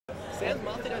Sam's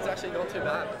Marth is actually not too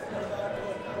bad.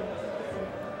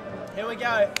 Here we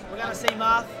go. We're going to see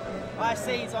Marth.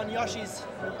 IC's on Yoshi's,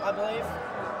 I believe.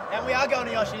 And we are going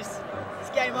to Yoshi's.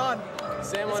 It's game on.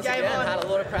 Sam once again had a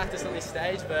lot of practice on this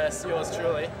stage versus yours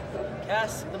truly.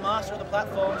 Cass, the master of the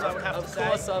platforms, I would have to say. Of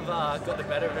course I've got the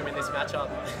better of him in this matchup.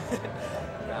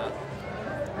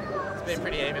 It's been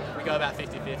pretty even. We go about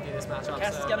 50-50 in this matchup.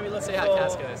 Cass is going to be looking see how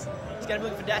Cass goes. He's going to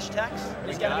be looking for dash attacks.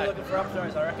 He's going to be looking for up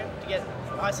throws, I reckon, to get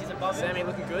IC's above him. Sammy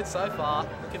looking good so far.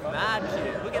 Looking mad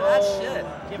shit. Look at that shit.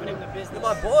 Giving him the business. Look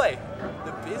at my boy.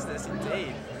 The business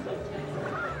indeed.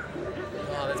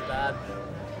 Oh, that's bad.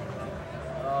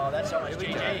 Oh, that's almost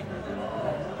GG.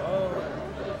 Oh.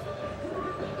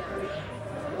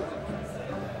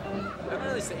 I haven't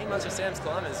really seen much of Sam's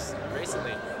climbers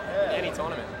recently in any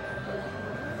tournament.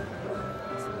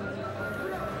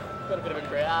 Got a bit of a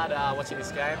crowd watching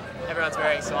this game. Everyone's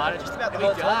very excited. Just about the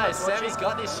whole guys, Sammy's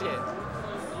got this shit.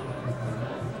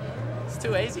 It's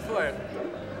too easy for him.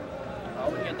 I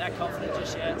wouldn't get that confident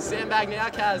just yet. Sandbag now,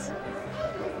 Kaz.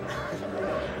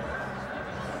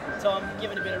 Tom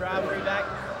giving a bit of rivalry back.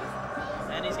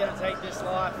 And he's going to take this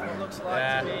life, what looks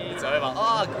like to be... it's over.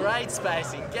 Oh, great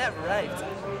spacing. Get raped.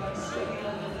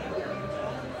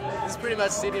 This is pretty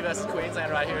much Sydney versus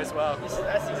Queensland right here as well. That's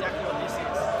exactly what this is.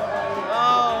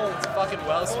 Oh! It's fucking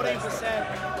well spaced.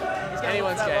 14%.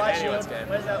 Anyone's game, anyone's game.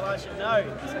 Where's that light shield? No,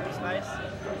 he's in space.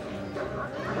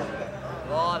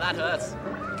 Oh, that hurts.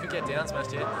 He could get down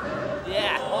smashed here.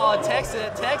 Yeah. Oh, text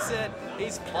it, text it.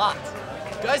 He's plucked.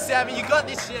 Go, Sammy, you got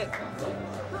this shit.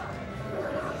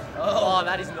 Oh,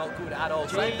 that is not good at all.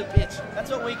 Save the pitch. That's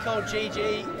what we call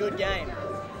GG, good game.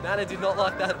 Nana did not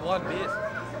like that one bit.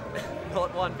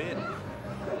 Not one bit.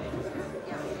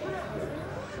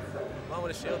 Might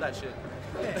want to shield that shit.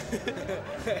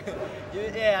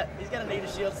 Yeah, he's going to need to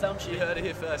shield some shit. You heard it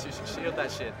here first, you should shield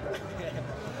that shit.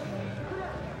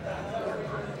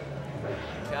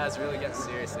 Kaz really gets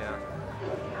serious now.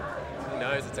 He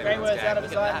knows it's anyone's words game. out of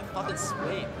Look his at eye. that, fucking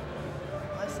sweet.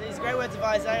 These great words of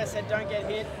Isaiah said, don't get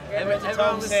hit. Great words of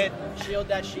Tom said, shield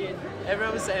that shit.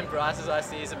 Everyone was saying Bryce's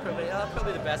ICs are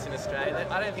probably the best in Australia.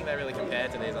 I don't think they really compare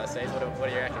to these ICs. What do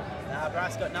you reckon? Nah,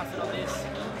 Bryce got nothing on this.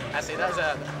 Actually, that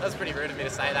was pretty rude of me to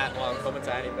say that while I'm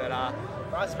commentating, but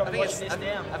Bryce is probably watching this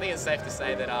now. I think it's safe to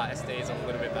say that SD is a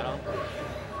little bit better.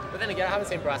 But then again, I haven't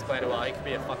seen Bryce play in a while. He could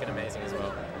be fucking amazing as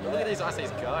well. But look at these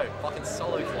ICs go. Fucking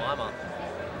solo climber.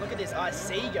 Look at this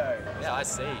IC go. Yeah, I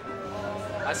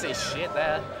see shit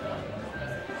there.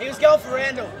 He was going for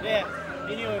Randall. Yeah,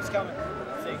 he knew it was coming,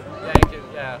 I think.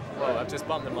 Yeah, well, I've just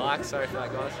bumped the mic. Sorry for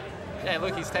that, guys. Yeah,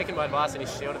 look, he's taken my advice and he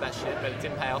shielded that shit, but it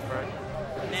didn't pay off for him.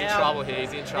 He's in trouble here.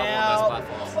 He's in trouble on those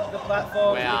platforms. The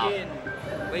platforms begin.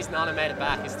 At least Nana made it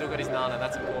back. He's still got his Nana.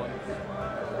 That's important.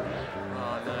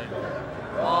 Oh, no.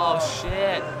 Oh,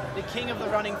 shit. The king of the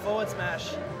running forward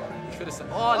smash. Could have said,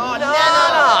 oh, Nana!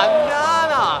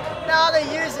 Nana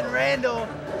using Randall.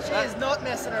 She is not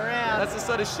messing around. That's the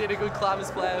sort of shit a good climbers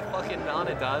player fucking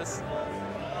Nana does.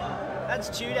 That's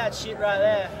chewed out shit right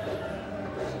there.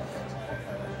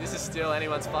 This is still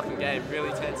anyone's fucking game.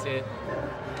 Really tense here.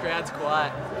 Crowd's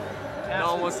quiet.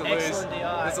 No one wants to lose.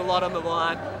 There's a lot on the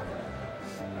line.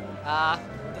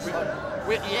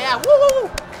 Yeah, woo!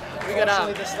 We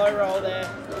got the slow roll there.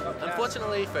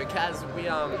 Unfortunately for Kaz, we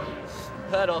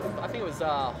heard of, I think it was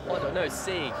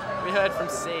Sieg. We heard from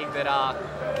Sieg that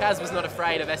Kaz was not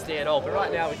afraid of SD at all, but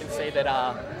right now we can see that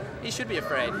he should be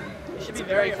afraid. It should be a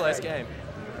very close game.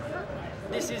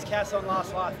 This is Kaz on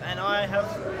Last Life, and I have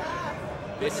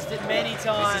witnessed it many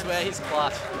times. This is where he's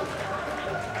clutch.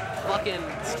 Fucking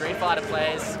Street Fighter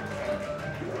players.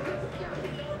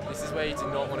 This is where you do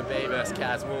not want to be versus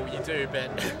Kaz. Well, you do, but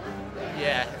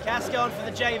yeah. Kaz going for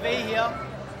the JV here.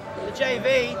 The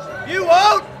JV. You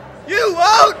won't! You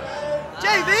won't!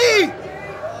 JV!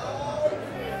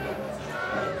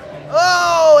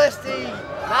 Oh, SD!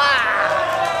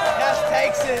 Kaz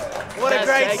takes it. What a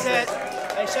great set.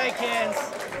 They shake hands.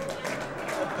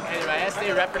 Anyway,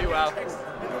 SD rep pretty well.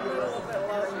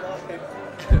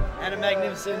 And a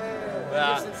magnificent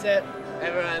set.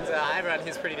 Everyone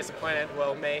here's pretty disappointed.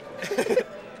 Well, me.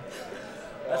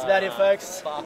 That's about it, folks.